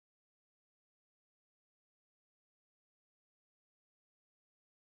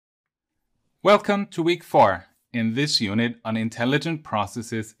Welcome to week 4 in this unit on intelligent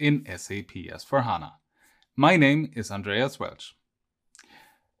processes in SAP S/4HANA. My name is Andreas Welch.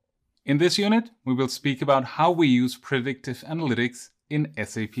 In this unit, we will speak about how we use predictive analytics in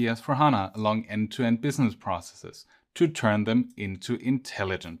SAP S/4HANA along end-to-end business processes to turn them into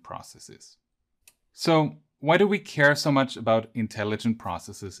intelligent processes. So, why do we care so much about intelligent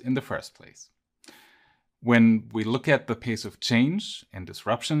processes in the first place? When we look at the pace of change and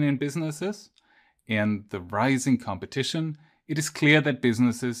disruption in businesses and the rising competition, it is clear that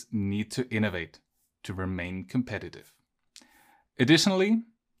businesses need to innovate to remain competitive. Additionally,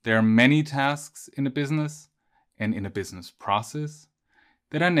 there are many tasks in a business and in a business process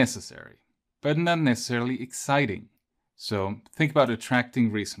that are necessary, but not necessarily exciting. So think about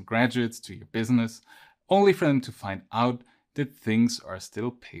attracting recent graduates to your business, only for them to find out that things are still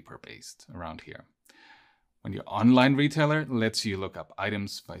paper-based around here. When your online retailer lets you look up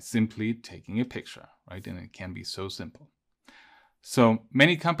items by simply taking a picture, right? And it can be so simple. So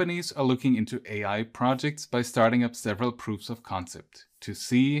many companies are looking into AI projects by starting up several proofs of concept to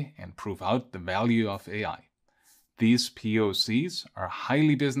see and prove out the value of AI. These POCs are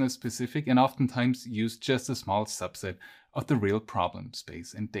highly business specific and oftentimes use just a small subset of the real problem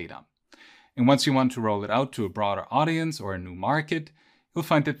space and data. And once you want to roll it out to a broader audience or a new market, you'll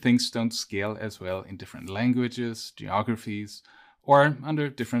find that things don't scale as well in different languages, geographies, or under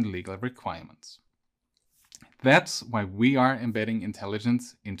different legal requirements. That's why we are embedding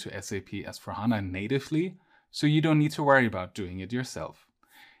intelligence into SAP S/4HANA natively, so you don't need to worry about doing it yourself.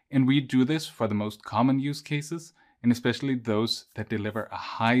 And we do this for the most common use cases, and especially those that deliver a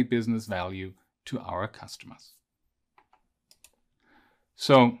high business value to our customers.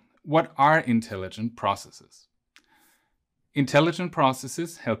 So, what are intelligent processes? Intelligent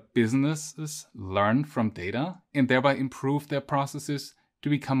processes help businesses learn from data and thereby improve their processes to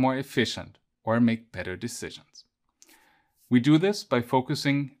become more efficient or make better decisions. We do this by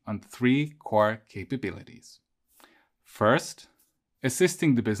focusing on 3 core capabilities. First,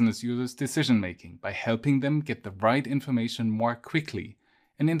 assisting the business users' decision-making by helping them get the right information more quickly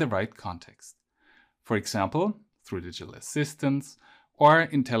and in the right context. For example, through digital assistants or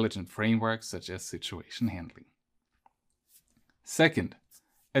intelligent frameworks such as situation handling. Second,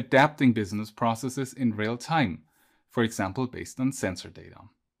 adapting business processes in real time, for example, based on sensor data.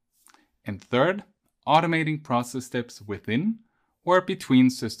 And third, automating process steps within or between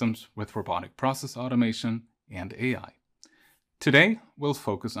systems with robotic process automation and AI. Today, we'll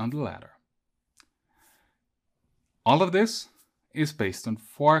focus on the latter. All of this is based on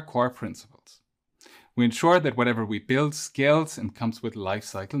 4 core principles. We ensure that whatever we build scales and comes with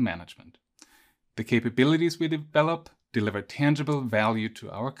lifecycle management. The capabilities we develop deliver tangible value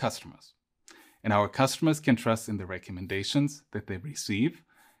to our customers. And our customers can trust in the recommendations that they receive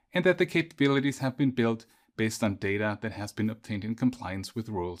and that the capabilities have been built based on data that has been obtained in compliance with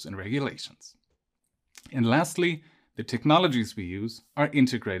rules and regulations. And lastly, the technologies we use are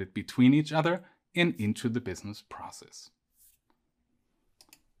integrated between each other and into the business process.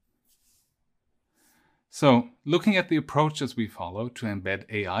 So, looking at the approaches we follow to embed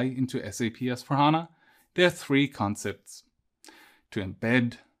AI into SAP S/4HANA, there are 3 concepts: to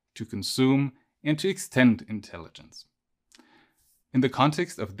embed, to consume, and to extend intelligence. In the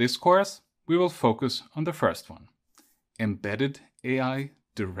context of this course, we will focus on the first one, embedded AI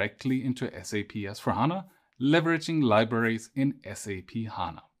directly into SAP S/4HANA, leveraging libraries in SAP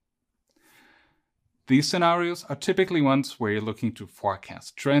HANA. These scenarios are typically ones where you're looking to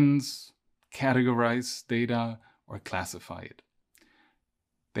forecast trends, categorize data, or classify it.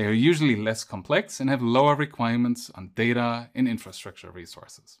 They are usually less complex and have lower requirements on data and infrastructure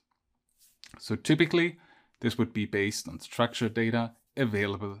resources. So typically, this would be based on structured data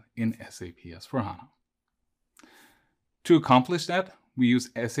available in SAP S/4HANA. To accomplish that, we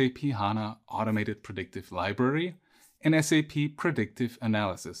use SAP HANA Automated Predictive Library and SAP Predictive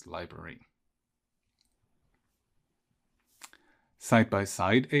Analysis Library.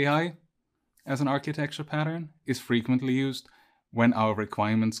 Side-by-side AI as an architecture pattern is frequently used when our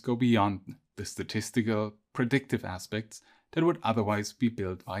requirements go beyond the statistical predictive aspects that would otherwise be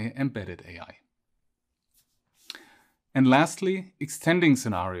built via embedded AI. And lastly, extending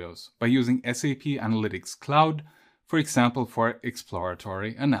scenarios by using SAP Analytics Cloud, for example, for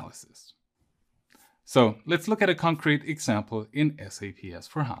exploratory analysis. So let's look at a concrete example in SAP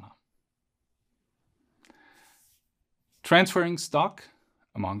S/4HANA. Transferring stock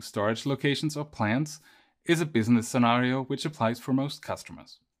among storage locations or plants is a business scenario which applies for most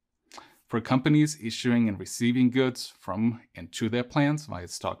customers. For companies issuing and receiving goods from and to their plants via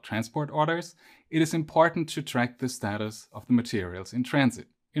stock transport orders, it is important to track the status of the materials in transit,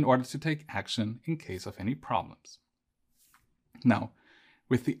 in order to take action in case of any problems. Now,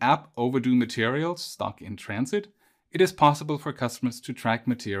 with the app Overdue Materials Stock in Transit, it is possible for customers to track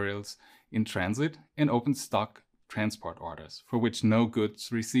materials in transit and open stock transport orders for which no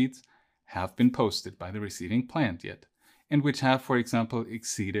goods receipts have been posted by the receiving plant yet, and which have, for example,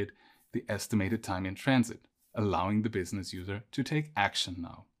 exceeded the estimated time in transit, allowing the business user to take action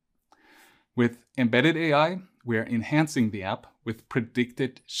now. With embedded AI, we are enhancing the app with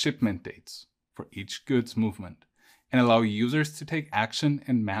predicted shipment dates for each goods movement and allow users to take action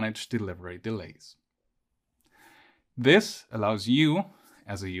and manage delivery delays. This allows you,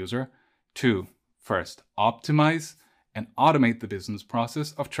 as a user, to first optimize and automate the business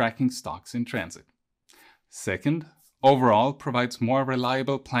process of tracking stocks in transit. Second, overall provides more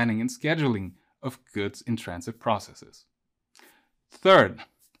reliable planning and scheduling of goods in transit processes. Third,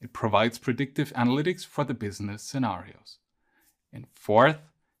 it provides predictive analytics for the business scenarios. And fourth,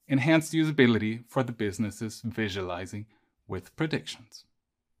 enhanced usability for the businesses visualizing with predictions.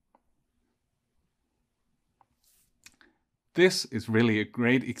 This is really a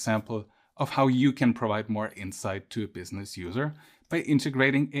great example of how you can provide more insight to a business user by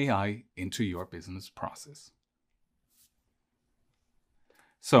integrating AI into your business process.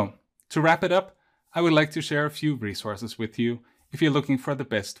 So, to wrap it up, I would like to share a few resources with you if you're looking for the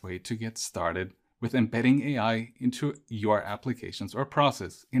best way to get started with embedding AI into your applications or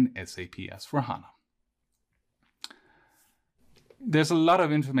process in SAP S4HANA. There's a lot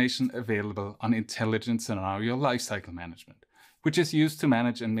of information available on intelligent scenario lifecycle management, which is used to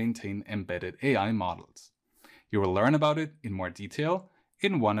manage and maintain embedded AI models. You will learn about it in more detail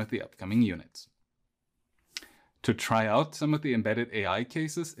in one of the upcoming units. To try out some of the embedded AI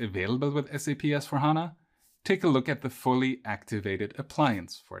cases available with SAP S4HANA, take a look at the fully activated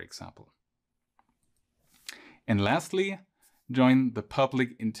appliance, for example. And lastly, join the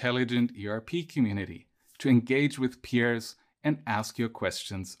public intelligent ERP community to engage with peers and ask your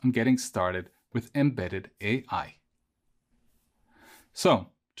questions on getting started with embedded AI. So,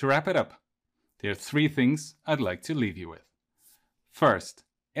 to wrap it up, there are 3 things I'd like to leave you with. First,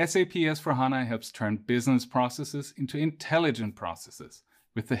 SAP S4HANA helps turn business processes into intelligent processes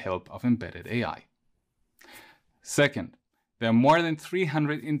with the help of embedded AI. Second, there are more than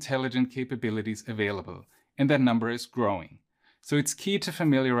 300 intelligent capabilities available, and that number is growing. So it's key to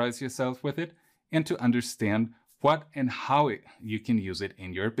familiarize yourself with it and to understand what and how you can use it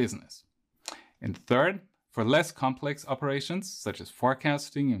in your business. And third, for less complex operations, such as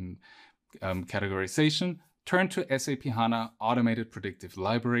forecasting and categorization, turn to SAP HANA Automated Predictive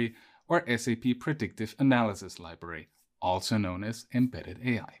Library or SAP Predictive Analysis Library, also known as Embedded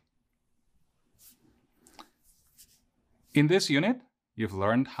AI. In this unit, you've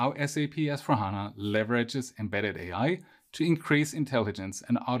learned how SAP S4HANA leverages embedded AI to increase intelligence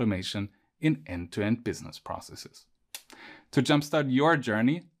and automation in end-to-end business processes. To jumpstart your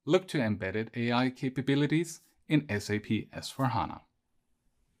journey, look to embedded AI capabilities in SAP S4HANA.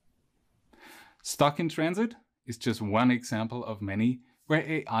 Stock in transit is just one example of many where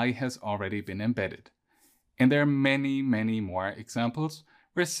AI has already been embedded. And there are many, many more examples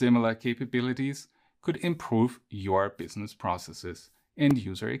where similar capabilities could improve your business processes and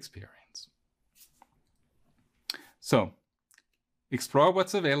user experience. So, explore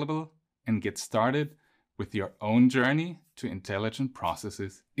what's available and get started with your own journey to intelligent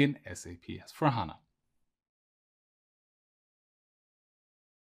processes in SAP S4HANA.